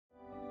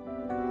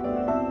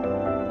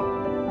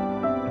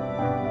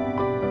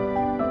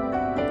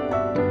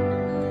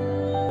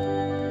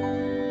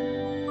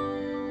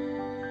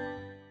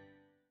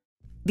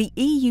The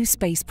EU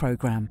space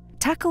programme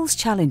tackles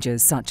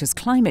challenges such as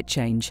climate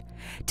change,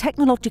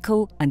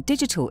 technological and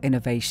digital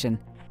innovation,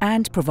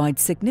 and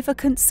provides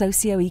significant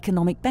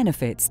socio-economic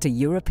benefits to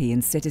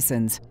European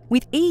citizens.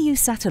 With EU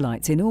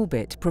satellites in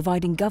orbit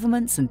providing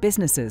governments and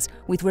businesses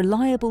with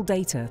reliable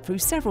data through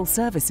several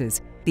services,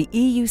 the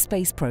EU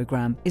space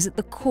programme is at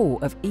the core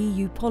of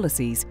EU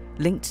policies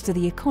linked to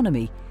the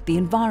economy, the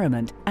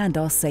environment, and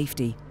our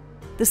safety.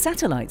 The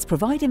satellites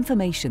provide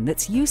information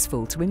that's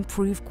useful to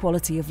improve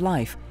quality of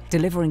life,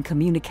 delivering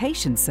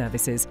communication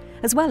services,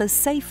 as well as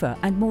safer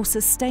and more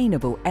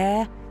sustainable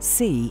air,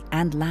 sea,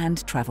 and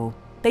land travel.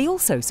 They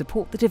also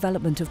support the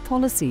development of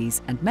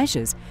policies and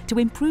measures to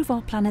improve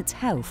our planet's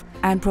health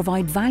and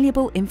provide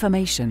valuable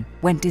information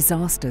when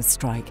disasters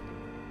strike.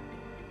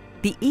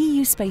 The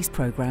EU space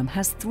programme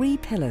has 3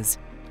 pillars: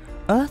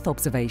 Earth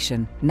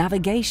observation,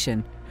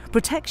 navigation,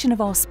 protection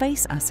of our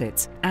space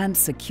assets, and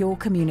secure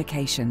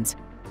communications.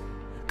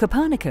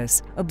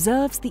 Copernicus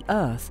observes the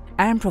Earth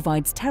and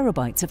provides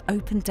terabytes of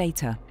open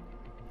data.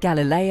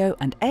 Galileo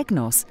and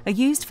EGNOS are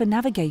used for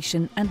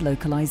navigation and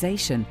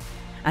localization,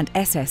 and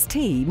SST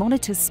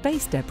monitors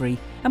space debris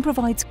and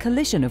provides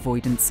collision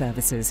avoidance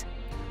services,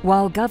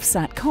 while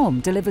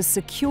GovSatCom delivers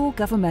secure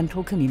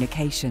governmental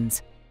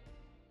communications.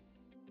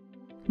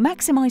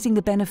 Maximising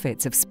the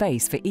benefits of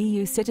space for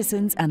EU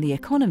citizens and the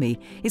economy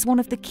is one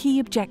of the key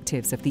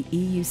objectives of the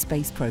EU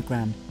space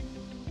programme.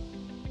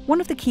 One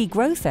of the key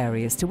growth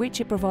areas to which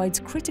it provides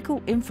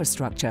critical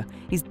infrastructure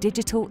is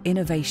digital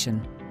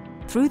innovation.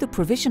 Through the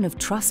provision of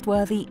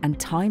trustworthy and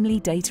timely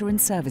data and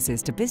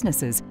services to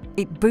businesses,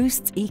 it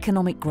boosts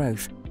economic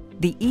growth.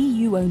 The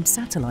EU-owned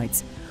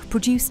satellites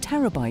produce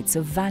terabytes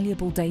of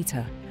valuable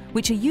data,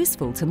 which are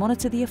useful to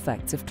monitor the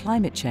effects of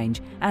climate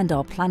change and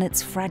our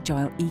planet's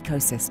fragile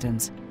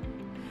ecosystems.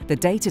 The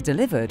data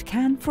delivered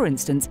can, for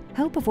instance,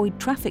 help avoid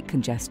traffic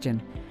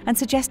congestion and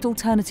suggest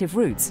alternative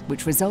routes,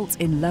 which results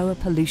in lower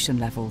pollution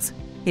levels.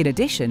 In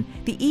addition,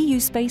 the EU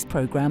space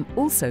programme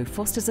also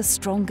fosters a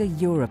stronger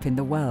Europe in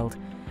the world,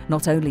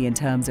 not only in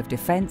terms of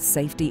defence,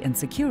 safety and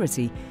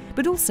security,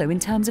 but also in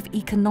terms of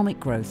economic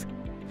growth.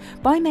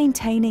 By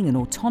maintaining an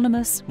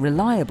autonomous,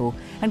 reliable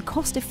and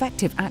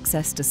cost-effective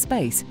access to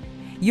space,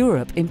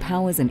 Europe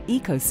empowers an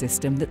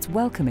ecosystem that's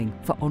welcoming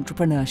for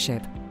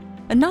entrepreneurship.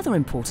 Another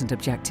important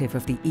objective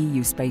of the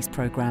EU space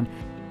programme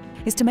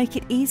is to make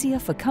it easier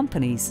for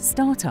companies,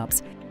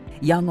 startups,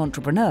 young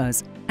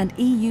entrepreneurs and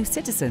EU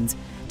citizens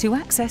to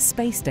access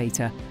space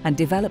data and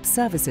develop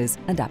services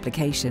and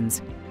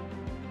applications.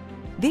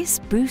 This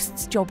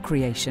boosts job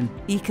creation,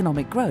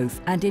 economic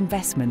growth and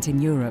investment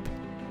in Europe.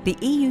 The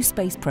EU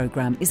space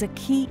programme is a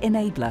key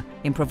enabler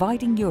in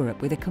providing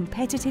Europe with a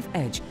competitive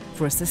edge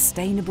for a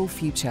sustainable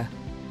future.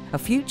 A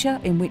future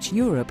in which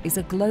Europe is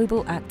a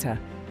global actor.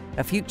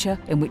 A future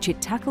in which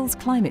it tackles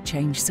climate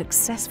change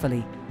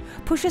successfully,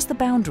 pushes the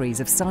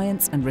boundaries of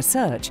science and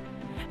research,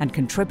 and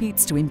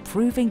contributes to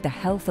improving the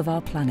health of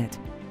our planet.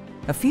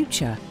 A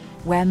future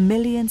where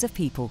millions of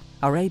people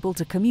are able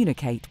to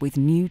communicate with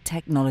new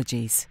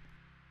technologies.